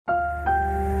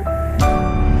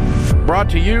brought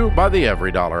to you by the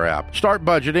EveryDollar app. Start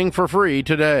budgeting for free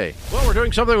today. Well, we're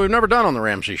doing something we've never done on the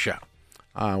Ramsey Show.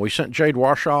 We sent Jade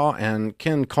Washaw and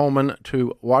Ken Coleman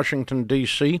to Washington,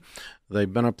 D.C.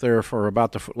 They've been up there for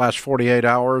about the last 48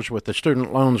 hours with the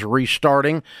student loans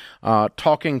restarting,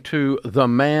 talking to the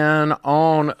man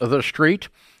on the street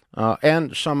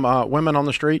and some women on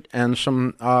the street and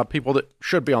some people that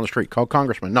should be on the street called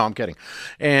congressmen. No, I'm kidding.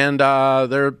 And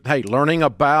they're, learning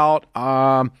about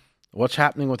what's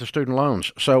happening with the student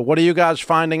loans. So what are you guys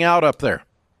finding out up there?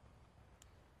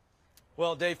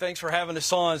 Well, Dave, thanks for having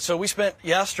us on. So we spent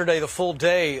yesterday the full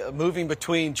day moving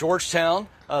between Georgetown,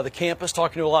 the campus,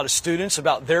 talking to a lot of students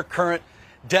about their current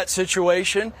debt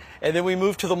situation. And then we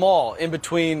moved to the mall in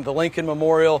between the Lincoln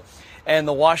Memorial and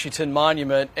the Washington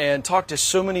Monument and talked to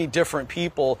so many different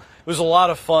people. It was a lot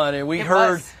of fun. And we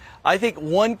heard, I think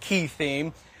one key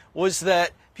theme was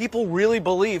that people really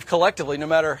believe collectively, no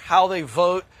matter how they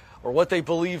vote or what they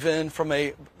believe in from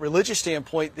a religious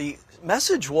standpoint, the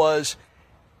message was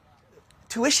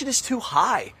tuition is too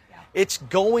high. Yeah. It's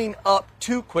going up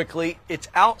too quickly. It's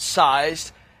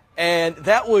outsized. And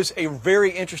that was a very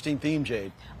interesting theme,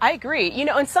 Jade. I agree.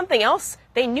 And something else,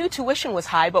 they knew tuition was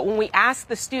high, but when we asked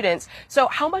the students, so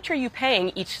how much are you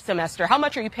paying each semester? How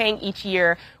much are you paying each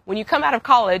year? When you come out of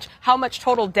college, how much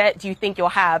total debt do you think you'll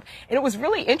have? And it was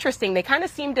really interesting. They kind of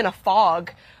seemed in a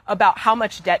fog about how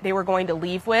much debt they were going to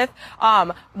leave with.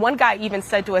 One guy even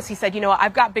said to us, he said,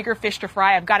 I've got bigger fish to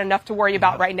fry. I've got enough to worry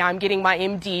about right now. I'm getting my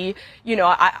MD.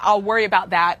 I'll worry about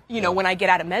that, when I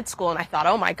get out of med school. And I thought,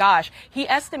 oh my gosh, he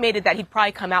estimated that he'd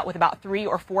probably come out with about $300,000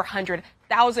 or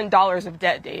 $400,000 of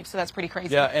debt, Dave. So that's pretty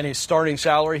crazy. Yeah, and his starting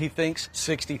salary, he thinks,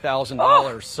 $60,000.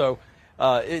 Oh. So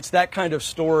it's that kind of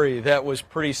story that was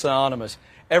pretty synonymous.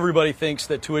 Everybody thinks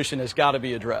that tuition has got to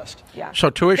be addressed. Yeah. So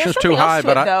tuition's too high,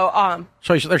 but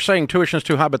so they're saying tuition's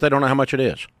too high, but they don't know how much it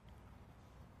is.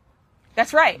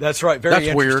 That's right. That's right. Very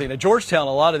interesting. Weird. At Georgetown,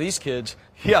 a lot of these kids.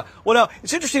 Yeah. Well, now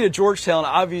it's interesting at Georgetown.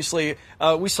 Obviously,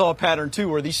 we saw a pattern too,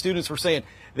 where these students were saying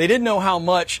they didn't know how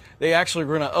much they actually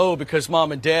were going to owe because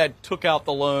mom and dad took out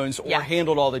the loans or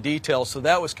handled all the details. So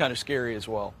that was kind of scary as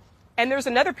well. And there's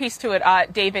another piece to it,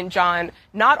 Dave and John.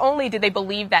 Not only did they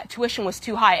believe that tuition was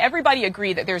too high, everybody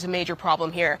agreed that there's a major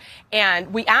problem here.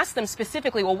 And we asked them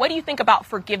specifically, well, what do you think about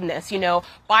forgiveness?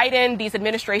 Biden, these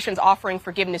administrations offering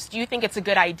forgiveness. Do you think it's a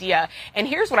good idea? And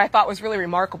here's what I thought was really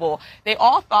remarkable. They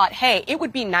all thought, hey, it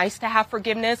would be nice to have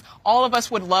forgiveness. All of us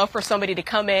would love for somebody to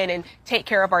come in and take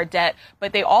care of our debt.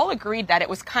 But they all agreed that it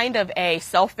was kind of a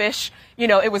selfish,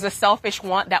 it was a selfish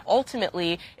want, that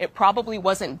ultimately it probably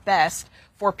wasn't best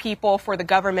for people, for the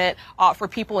government, for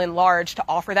people in large to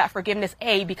offer that forgiveness,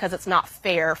 A, because it's not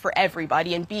fair for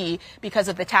everybody, and B, because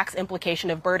of the tax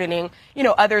implication of burdening,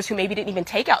 others who maybe didn't even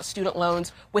take out student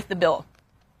loans with the bill.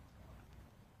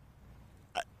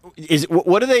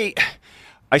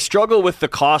 I struggle with the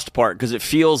cost part because it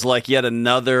feels like yet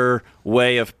another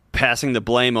way of passing the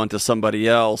blame onto somebody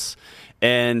else.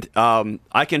 And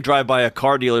I can drive by a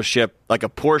car dealership, like a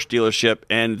Porsche dealership,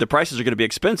 and the prices are going to be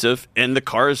expensive, and the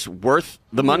car is worth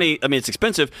the money. I mean, it's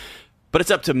expensive, but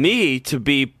it's up to me to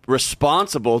be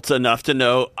responsible enough to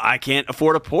know I can't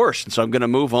afford a Porsche, and so I'm going to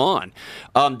move on.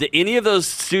 Do any of those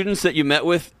students that you met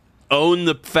with own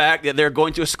the fact that they're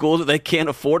going to a school that they can't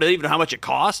afford? Do they even know how much it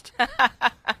costs?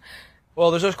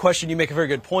 Well, there's no question. You make a very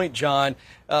good point, John.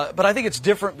 But I think it's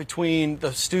different between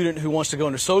the student who wants to go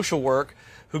into social work,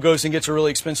 who goes and gets a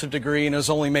really expensive degree and is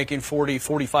only making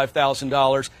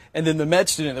 $45,000, and then the med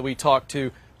student that we talked to,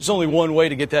 there's only one way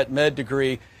to get that med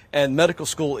degree, and medical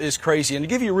school is crazy. And to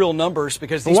give you real numbers,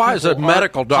 because these why is a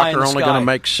medical doctor only going to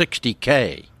make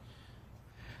 $60K?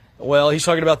 Well, he's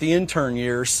talking about the intern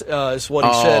years, is what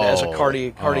he said, as a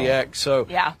cardiac. So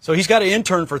he's got an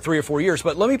intern for 3 or 4 years.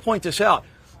 But let me point this out,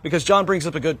 because John brings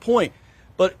up a good point.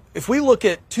 But if we look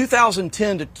at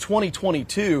 2010 to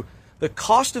 2022, the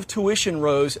cost of tuition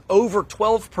rose over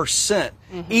 12%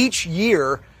 each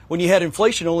year, when you had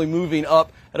inflation only moving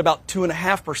up at about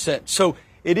 2.5%. So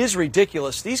it is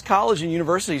ridiculous. These colleges and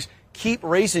universities keep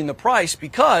raising the price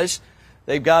because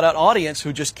they've got an audience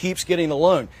who just keeps getting the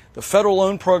loan. The federal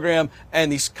loan program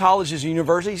and these colleges and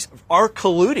universities are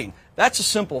colluding. That's a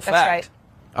simple fact. That's right.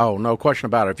 Oh, no question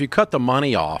about it. If you cut the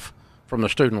money off from the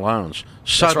student loans,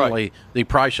 suddenly the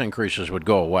price increases would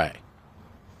go away.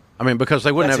 I mean, because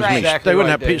they wouldn't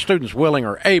have students willing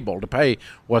or able to pay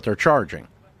what they're charging.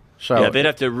 So they'd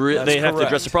have to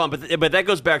address the problem. But that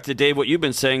goes back to, Dave, what you've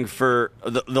been saying for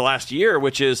the last year,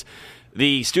 which is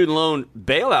the student loan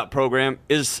bailout program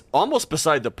is almost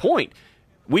beside the point.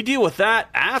 We deal with that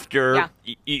after.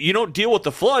 Yeah. You don't deal with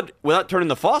the flood without turning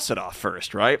the faucet off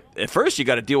first, right? At first, you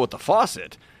got to deal with the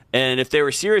faucet. And if they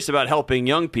were serious about helping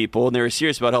young people, and they were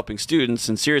serious about helping students,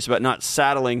 and serious about not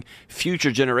saddling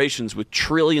future generations with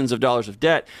trillions of dollars of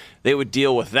debt, they would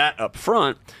deal with that up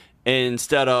front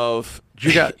instead of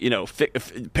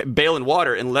bailing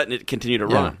water and letting it continue to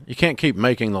run. You can't keep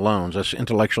making the loans. That's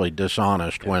intellectually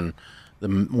dishonest when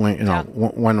we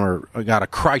got a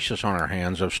crisis on our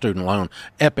hands of student loan,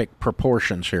 epic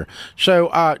proportions here.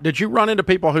 So, did you run into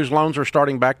people whose loans are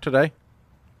starting back today?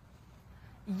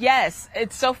 Yes,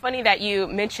 it's so funny that you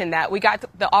mentioned that. We got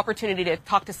the opportunity to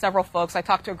talk to several folks. I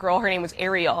talked to a girl, her name was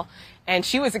Ariel, and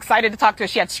she was excited to talk to us.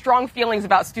 She had strong feelings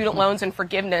about student loans and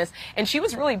forgiveness, and she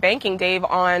was really banking, Dave,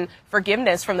 on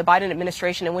forgiveness from the Biden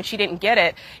administration. And when she didn't get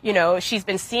it, she's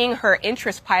been seeing her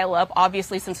interest pile up,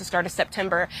 obviously, since the start of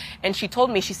September. And she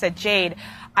told me, she said, Jade,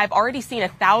 I've already seen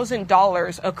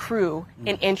 $1,000 accrue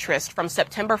in interest from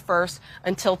September 1st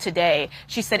until today.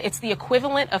 She said it's the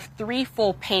equivalent of 3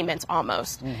 full payments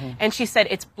almost. And she said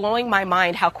it's blowing my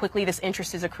mind how quickly this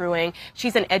interest is accruing.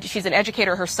 She's an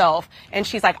educator herself, and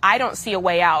she's like, I don't see a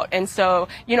way out. And so,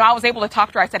 I was able to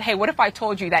talk to her. I said, hey, what if I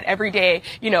told you that every day,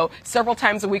 several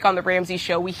times a week on the Ramsey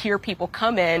Show, we hear people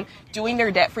come in doing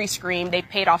their debt-free scream. They've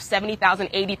paid off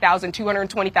 $70,000, $80,000,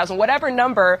 $220,000, whatever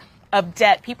number of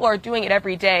debt. People are doing it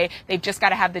every day. They've just got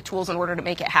to have the tools in order to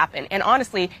make it happen. And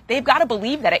honestly, they've got to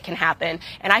believe that it can happen.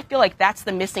 And I feel like that's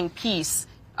the missing piece,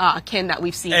 Ken, that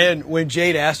we've seen. And when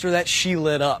Jade asked her that, she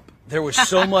lit up. There was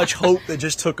so much hope that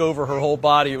just took over her whole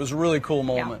body. It was a really cool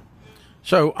moment. Yeah.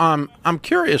 So I'm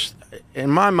curious. In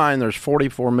my mind, there's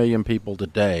 44 million people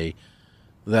today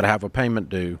that have a payment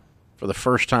due for the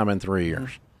first time in 3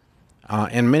 years.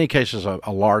 In many cases,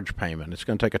 a large payment. It's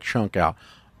going to take a chunk out.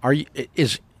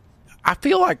 I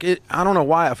feel like I don't know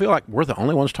why. I feel like we're the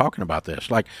only ones talking about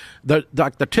this. Like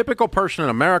the typical person in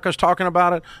America is talking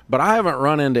about it, but I haven't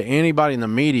run into anybody in the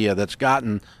media that's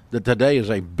gotten that today is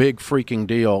a big freaking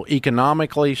deal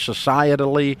economically,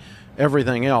 societally,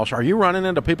 everything else. Are you running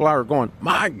into people out there going,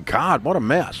 my God, what a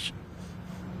mess?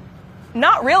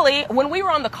 Not really. When we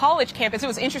were on the college campus, it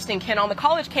was interesting, Ken. On the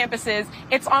college campuses,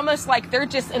 it's almost like they're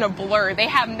just in a blur. They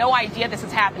have no idea this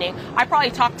is happening. I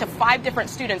probably talked to 5 different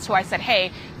students who I said,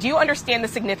 hey, do you understand the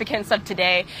significance of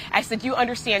today? I said, do you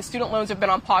understand student loans have been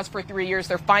on pause for 3 years?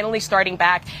 They're finally starting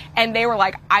back. And they were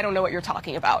like, I don't know what you're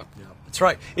talking about. Yeah, that's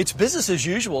right. It's business as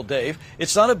usual, Dave.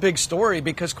 It's not a big story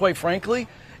because, quite frankly,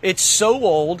 it's so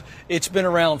old. It's been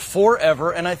around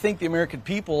forever. And I think the American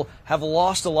people have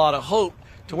lost a lot of hope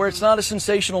to where it's not a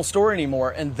sensational story anymore,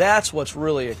 and that's what's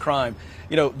really a crime.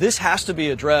 This has to be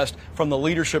addressed from the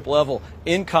leadership level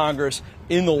in Congress,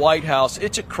 in the White House.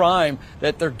 It's a crime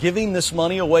that they're giving this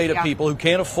money away to people who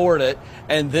can't afford it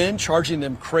and then charging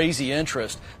them crazy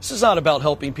interest. This is not about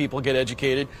helping people get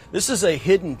educated. This is a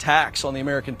hidden tax on the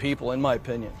American people, in my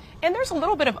opinion. And there's a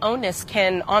little bit of onus,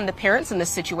 Ken, on the parents in this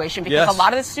situation because a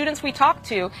lot of the students we talked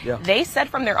to, they said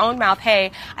from their own mouth,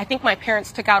 hey, I think my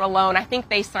parents took out a loan. I think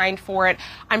they signed for it.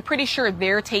 I'm pretty sure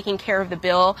they're taking care of the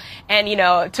bill. And,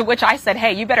 to which I said,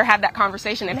 hey, you better have that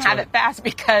conversation and have it fast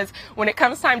because when it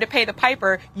comes time to pay the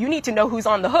piper, you need to know who's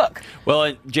on the hook. Well,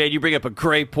 and Jade, you bring up a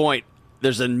great point.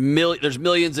 There's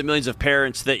millions and millions of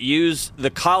parents that use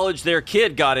the college their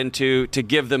kid got into to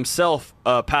give themselves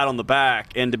a pat on the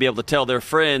back and to be able to tell their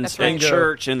friends and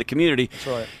church and the community. That's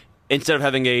right. Instead of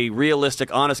having a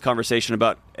realistic, honest conversation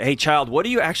about, hey, child, what do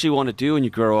you actually want to do when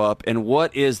you grow up and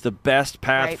what is the best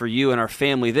path for you and our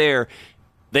family there?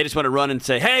 They just want to run and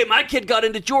say, hey, my kid got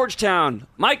into Georgetown.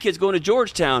 My kid's going to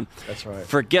Georgetown. That's right.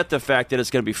 Forget the fact that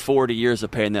it's going to be 40 years of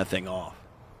paying that thing off.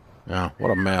 Yeah, what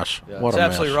a mess. Yeah, what that's a mess.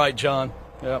 absolutely right, John.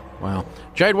 Yep. Wow.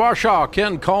 Jade Washaw,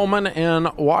 Ken Coleman in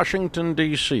Washington,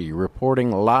 D.C.,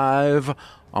 reporting live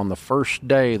on the first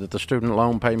day that the student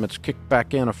loan payments kicked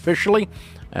back in officially,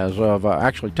 as of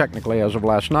technically as of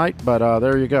last night, but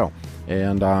there you go.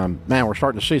 And, man, we're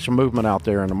starting to see some movement out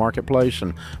there in the marketplace,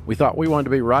 and we thought we wanted to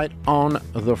be right on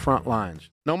the front lines.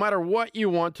 No matter what you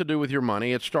want to do with your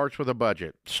money, it starts with a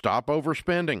budget. Stop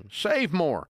overspending, save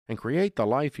more, and create the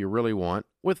life you really want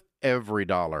with every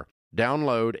dollar.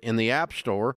 Download in the App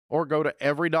Store or go to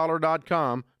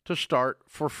everydollar.com to start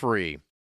for free.